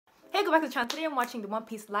welcome back to the channel. Today I'm watching the One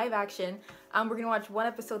Piece live action. We're gonna watch one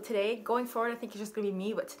episode today. Going forward, I think it's just gonna be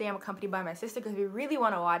me, but today I'm accompanied by my sister because we really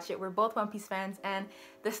want to watch it. We're both One Piece fans, and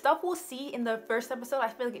the stuff we'll see in the first episode, I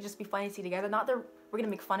feel like it'd just be funny to see together. Not that we're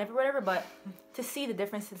gonna make fun of it or whatever, but to see the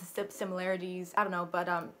differences, the similarities, I don't know, but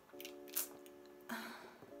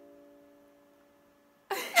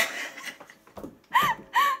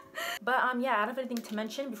yeah, I don't have anything to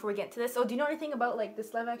mention before we get to this. So do you know anything about like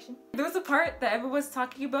this live action? There was a part that everyone was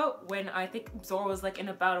talking about when I think Zoro was like in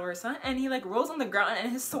a battle or something, and he like rolls on the ground and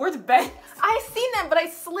his sword's bent. I seen that, but I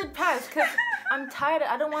slid past because I'm tired.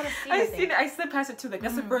 I don't want to see it. I slid past it too. Like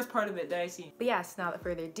that's the first part of it that I see. But yes, now without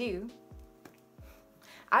further ado,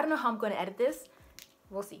 I don't know how I'm going to edit this.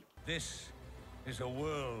 We'll see. This is a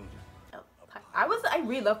world. I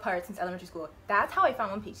really love pirates since elementary school. That's how I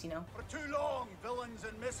found One Piece, you know. For too long, villains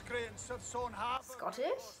and miscreants have sown havoc. Scottish?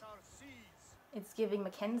 It's giving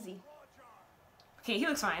Mackenzie. Okay, he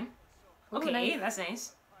looks fine. Okay, ooh, nice. That's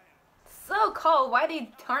nice. So cold. Why did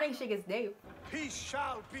he tarnish his name? Peace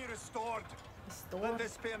shall be restored. Let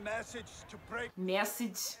this be a message to break.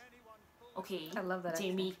 Message. Okay. I love that.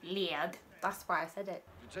 Jamie Laird. That's why I said it.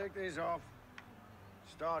 You take these off.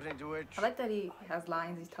 Starting to itch. I like that he has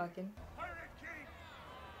lines. He's talking.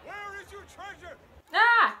 Where is your treasure?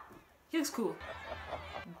 Ah! He looks cool.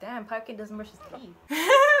 Damn, Pirate King doesn't brush his teeth.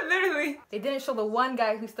 Literally. They didn't show the one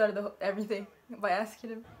guy who started everything by asking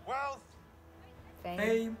him. Wealth.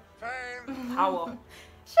 Fame. Fame. Power.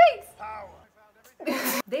 Shakes! Power.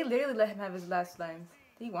 They literally let him have his last lines.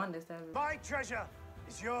 He wanted us to have it. My treasure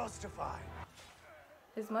is yours to find.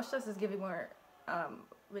 His mustache is giving more,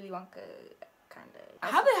 Willy Wonka kind of.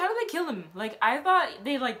 How did they kill him? Like I thought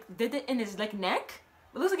they like did it in his like neck.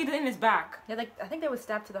 It looks like he did it in his back. Yeah, like I think they would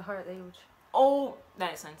stab to the heart. They would. Oh, that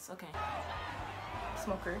makes sense. Okay.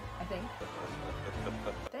 Smoker, I think.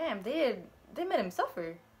 Damn, they made him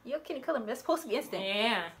suffer. You can't kill him. That's supposed to be instant.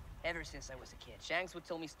 Yeah. Ever since I was a kid, Shanks would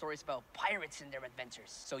tell me stories about pirates and their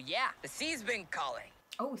adventures. So yeah, the sea's been calling.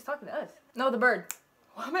 Oh, he's talking to us. No, the bird.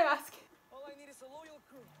 What am I asking? All I need is a loyal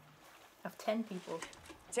crew. Of 10 people.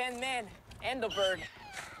 10 men and the bird.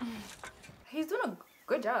 He's doing a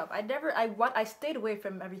good job. I stayed away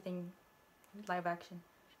from everything live action.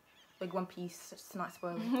 Like One Piece, just to not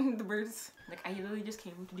spoil it. The birds. Like I literally just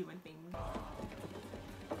came to do one thing.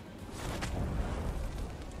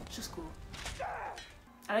 It's just cool.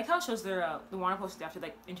 I like how it shows their the wanna post they have to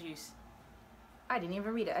like introduce. I didn't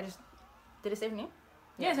even read it. Did it say her name?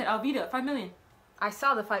 Yeah, it said Alvida, 5 million. I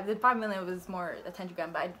saw the 5 million was more attention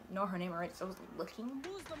grab, but I know her name already, so I was looking.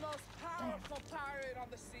 Who's the most powerful pirate on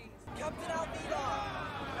the seas? Captain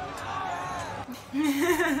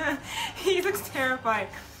Alvida! He looks terrified.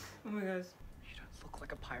 Oh my gosh. You don't look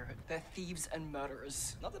like a pirate. They're thieves and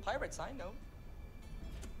murderers. Not the pirates I know.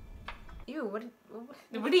 Ew, what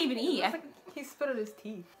did he even eat? Like he spit out his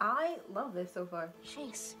teeth. I love this so far.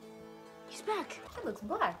 Shanks, he's back. It looks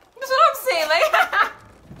black. That's what I'm saying, like.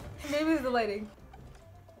 Maybe it's the lighting.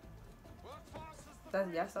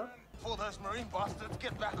 Yeah, so. For those marine bastards,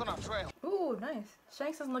 get back on our trail. Ooh, nice.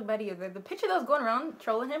 Shanks doesn't look bad either. The picture that was going around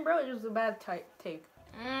trolling him, bro, it was a bad take.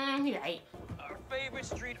 You're right. Our favorite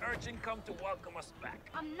street urchin come to welcome us back.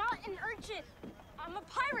 I'm not an urchin. I'm a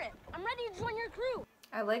pirate. I'm ready to join your crew.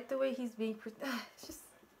 I like the way he's being. It's just.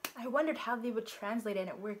 I wondered how they would translate it, and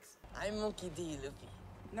it works. I'm Monkey D. Luffy.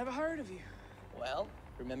 Never heard of you. Well,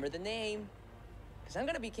 remember the name. Because I'm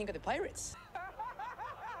going to be king of the pirates.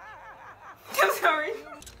 I'm sorry.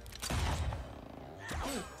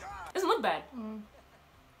 Doesn't look bad.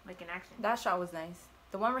 Like in action. That shot was nice.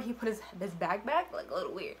 The one where he put his bag back, like a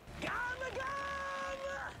little weird.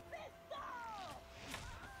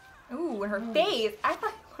 Ooh, in her face. I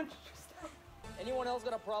thought he wanted to stop. Anyone else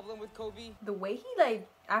got a problem with Kobe? The way he like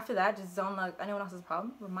after that just zoned like anyone else's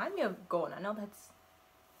problem remind me of Gon. I know that's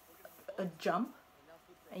a jump.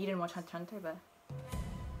 And you didn't watch Hunter x Hunter, but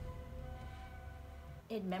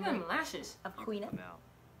in memory lashes of Queen.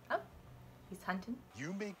 Oh, he's hunting.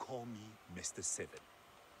 You may call me Mr. Seven.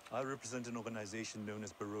 I represent an organization known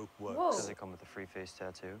as Baroque Works. Whoa. Does it come with a free face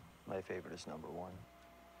tattoo? My favorite is #1. To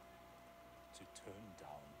turn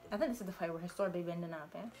down I think this is the fight where her sword be bending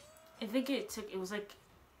up, yeah? I think it was like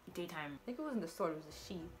daytime. I think it wasn't the sword, it was the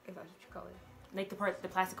sheath, if that's what you call it. Like the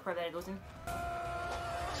plastic part that it goes in.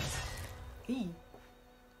 He.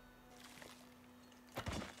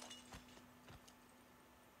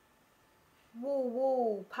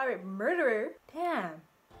 Whoa, pirate murderer? Damn.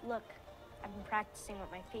 Look, I've been practicing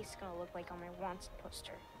what my face is gonna look like on my wanted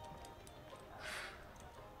poster.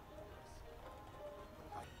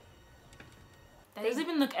 That doesn't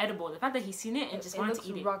even look edible. The fact that he's seen it and just wanted to eat it.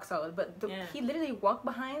 It looks rock solid, but he literally walked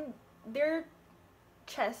behind their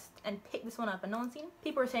chest and pick this one up, and no one's seen him.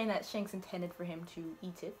 People are saying that Shanks intended for him to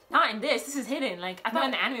eat it. Not in this. This is hidden. Like, I thought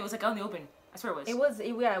in the anime it was like out in the open. I swear it was.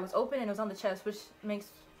 It was open and it was on the chest, which makes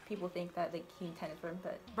people think that like he intended for him,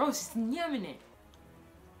 but bro, it's just yamming it.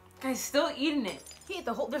 Guy's still eating it. He ate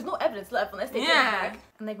the whole. There's no evidence left unless they get him back.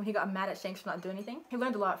 And like when he got mad at Shanks for not doing anything, he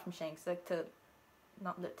learned a lot from Shanks, like to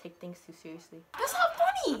not take things too seriously. That's not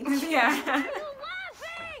funny. Yeah. You're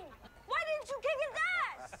laughing! Why didn't you kick his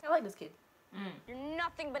ass? I like this kid. You're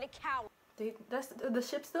nothing but a coward. That's the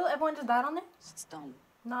ship still. Everyone just died on there. It's dumb.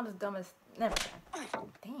 Not as dumb as never.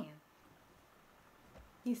 Damn.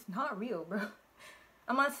 He's not real, bro.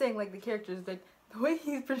 I'm not saying like the characters, like the way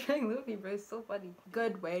he's portraying Luffy, bro, is so funny.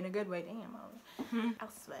 Good way, in a good way. Damn. I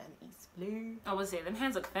swear, East Blue. I would say them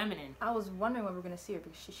hands look feminine. I was wondering when we were gonna see her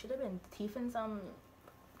because she should have been Tifan's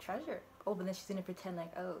treasure. Oh, but then she's gonna pretend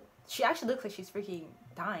like, oh, she actually looks like she's freaking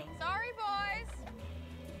dying. Sorry, boys.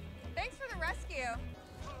 Thanks for the rescue.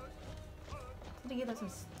 To give them some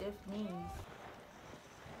stiff knees.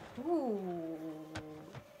 Ooh,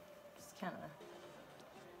 just kind of.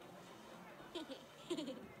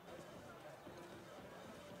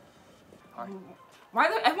 Why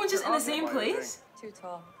are everyone just in the same place? Too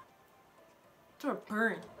tall. To a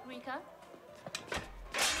burn. Rika?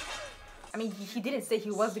 I mean, he didn't say he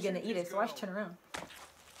wasn't gonna eat it, so why should turn around?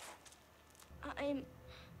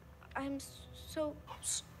 I'm so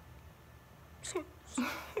sorry.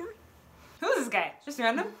 Who's this guy? Just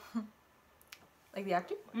random? Like the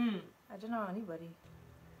actor? Mm. I don't know anybody.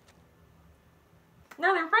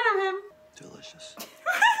 Now they're in front of him. Delicious.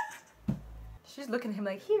 She's looking at him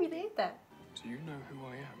like, he really ate that. Do you know who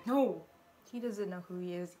I am? No. He doesn't know who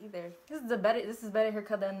he is either. This is better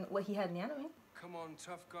haircut than what he had in the anime. Come on,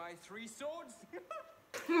 tough guy. 3 swords?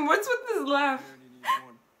 What's with this laugh? I only need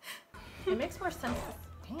one. It makes more sense.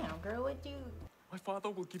 Damn, girl, what you? My father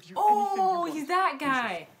will give you Oh, anything you want. he's that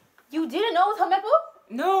guy. You didn't know it was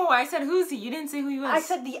Hamepo? No, I said who's he? You didn't say who he was. I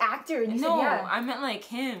said the actor, and you no, said yeah. I meant like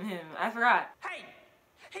him. I forgot. Hey!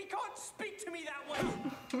 He can't speak to me that way!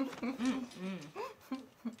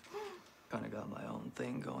 Kinda got my own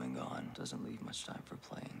thing going on. Doesn't leave much time for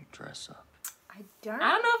playing dress up. I don't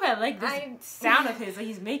know if I like this sound of his that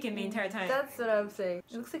he's making the entire time. That's what I'm saying.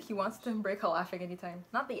 It looks like he wants to break her laughing anytime.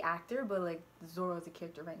 Not the actor, but like Zoro as a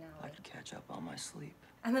character right now. Like. I could catch up on my sleep.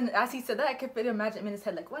 And then as he said that, I could imagine him in his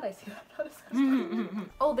head like, what? I see that. How does that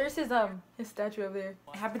Oh, there's his statue over there.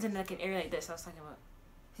 It happens in like an area like this. I was talking about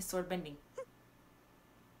his sword bending.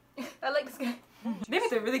 I like this guy. They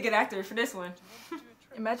made a really good actor for this one.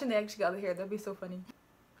 Imagine they actually got the hair. That'd be so funny.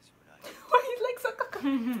 Why he's like so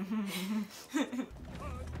cocky.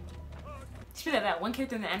 She did that one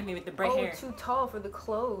character in the anime with the bright hair. Oh, too tall for the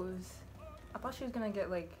clothes. I thought she was gonna get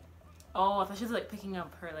like. Oh, I thought she was like picking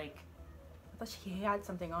up her like. I thought she had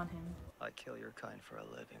something on him. I kill your kind for a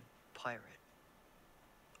living. Pirate.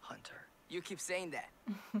 Hunter. You keep saying that.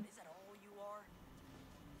 Is that all you are?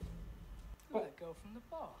 That girl from the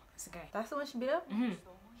bar. That's the guy. That's the one she beat up? Mm-hmm.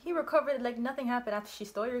 He recovered like nothing happened after she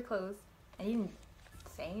stole your clothes. And he didn't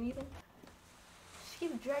say anything. She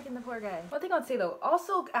keeps dragging the poor guy. One thing I'd say though,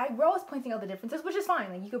 also, we're always pointing out the differences, which is fine.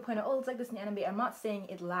 Like you could point out, oh, it's like this in anime. I'm not saying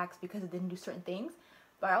it lacks because it didn't do certain things.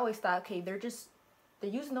 But I always thought, okay, they're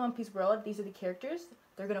using the One Piece world. These are the characters.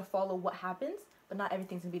 They're gonna follow what happens, but not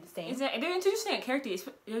everything's gonna be the same. Exactly. They're introducing a character.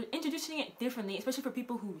 They're introducing it differently, especially for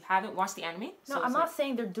people who haven't watched the anime. No, So I'm not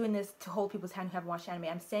saying they're doing this to hold people's hand who haven't watched anime.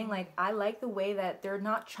 I'm saying like I like the way that they're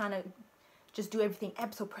not trying to just do everything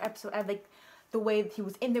episode per episode. I like the way that he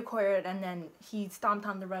was in the court and then he stomped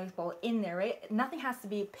on the rice ball in there, right? Nothing has to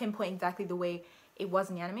be pinpoint exactly the way it was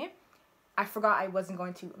in the anime. I forgot I wasn't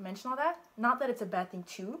going to mention all that. Not that it's a bad thing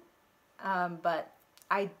too, but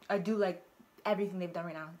I do like everything they've done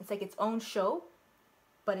right now. It's like its own show,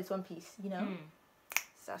 but it's One Piece, you know?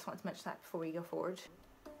 So I just wanted to mention that before we go forward.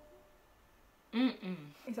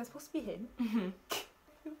 Is that supposed to be hidden?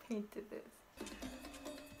 Who painted this?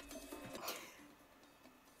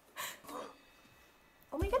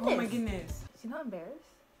 Oh my goodness! Oh my goodness! Is he not embarrassed?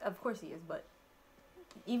 Of course he is, but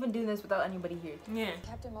even doing this without anybody here. Yeah.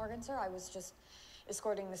 Captain Morgan, sir, I was just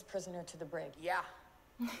escorting this prisoner to the brig. Yeah.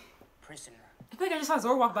 Prisoner. I feel like I just saw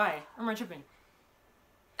Zoro walk by. Or am I tripping?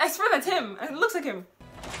 I swear that's him. It looks like him.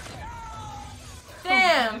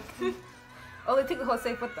 Damn! Oh, they took the whole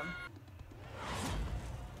safe with them.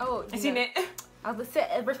 Oh, I seen it. I was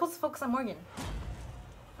we're supposed to focus on Morgan.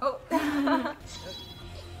 Oh.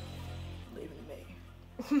 Leave it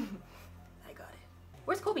to me. I got it.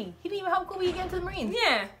 Where's Kobe? He didn't even help Kobe get into the Marines.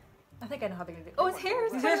 Yeah. I think I know how they're gonna do it. Oh, his hair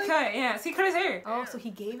is His hair's cut. Yeah. So he cut his hair. Oh, so he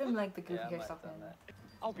gave him like the goofy hair stuff.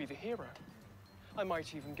 I'll be the hero. I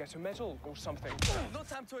might even get a medal or something. No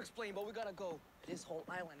time to explain, but we gotta go. This whole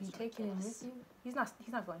island is You taking him with you? He's not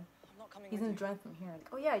going. I'm not coming He's with gonna you. join from here. Like,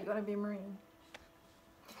 oh yeah, you wanna be a Marine.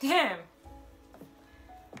 Damn.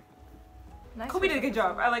 Nice. Kobe did a good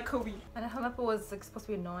job. I like Kobe. And Helmeppa was like supposed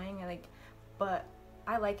to be annoying, and like, but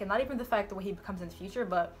I like it. Not even the fact that what he becomes in the future,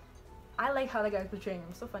 but I like how the guy's portraying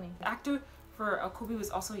him. So funny. The actor for Kobe was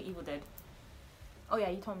also in Evil Dead. Oh yeah,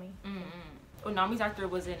 you told me. Oh, Nami's actor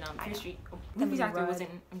was in Fear Street. Oh, Luffy's actor was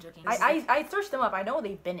in. I'm joking. I searched them up. I know what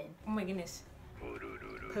they've been in. Oh my goodness.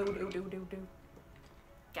 Do.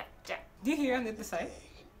 Gotcha. Do you hear on the other side?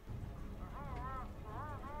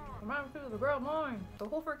 Remind me of the world mine. The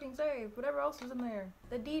whole freaking safe. Whatever else was in there.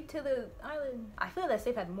 The deed to the island. I feel like that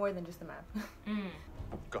safe had more than just the map.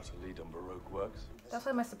 Got a lead on Baroque works. That's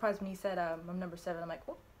why I was surprised when he said I'm number 7. I'm like,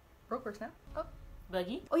 oh, Baroque works now. Oh.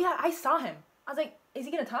 Buggy? Oh yeah, I saw him. I was like, is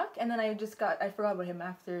he gonna talk? And then I forgot about him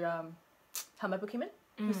after Helmeppa came in.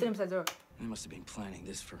 He was sitting beside Zoro. They must have been planning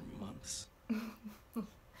this for months.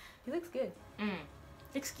 He looks good.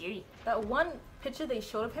 Looks scary. That one picture they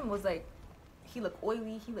showed of him was like, he looked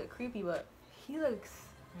oily, he looked creepy, but he looks...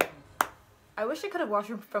 I wish I could have watched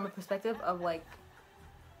him from a perspective of like,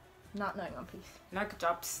 not knowing One Piece. Knock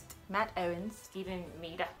drops. Matt Owens. Stephen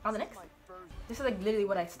Maida. On the next. This is like literally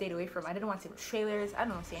what I stayed away from. I didn't want to see trailers. I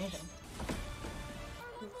don't want to see anything.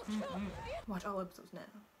 Watch all episodes now.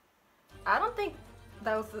 I don't think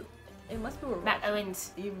that was the... It must be where Matt Owens.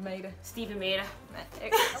 Stephen Maida. Stephen Maida.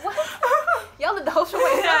 What? Y'all did the whole show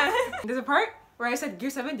myself. There's a part where I said Gear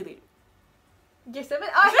 7 deleted. Gear 7?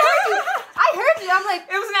 Oh, I heard you! I heard you! I'm like...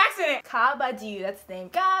 It was an accident! Kabadoo, that's the name.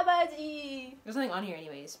 Kabadoo! There's nothing on here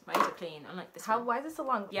anyways. Mine's are plain, unlike this one. Why is this so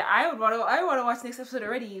long? Yeah, I want to watch the next episode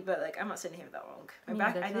already, but like I'm not sitting here that long. I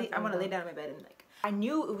want to lay down in my bed and like... I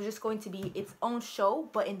knew it was just going to be its own show,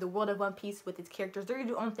 but in the world of One Piece with its characters, they're gonna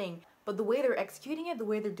do their own thing. But the way they're executing it, the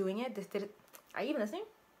way they're doing it, are you even listening?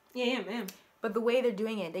 Yeah, man. But the way they're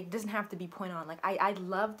doing it, it doesn't have to be point on. Like, I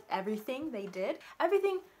loved everything they did.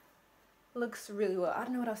 Everything looks really well. I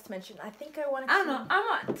don't know what else to mention. I think I wanted to... I don't know.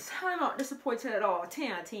 I'm not disappointed at all.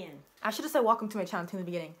 10 out of 10. I should have said welcome to my channel in the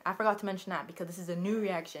beginning. I forgot to mention that because this is a new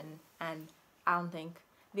reaction. And I don't think...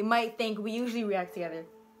 They might think we usually react together.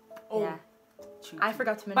 Oh. Yeah. True. I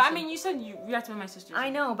forgot to mention. But I mean, you said you reacted with my sisters. I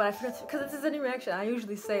know, but I forgot to... Because this is a new reaction. I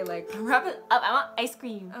usually say, like... Wrap it up. I want ice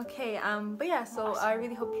cream. Okay, but yeah, so I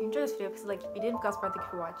really hope you enjoyed this video. Please like if you did. Guys, thank you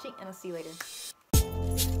for watching, and I'll see you later.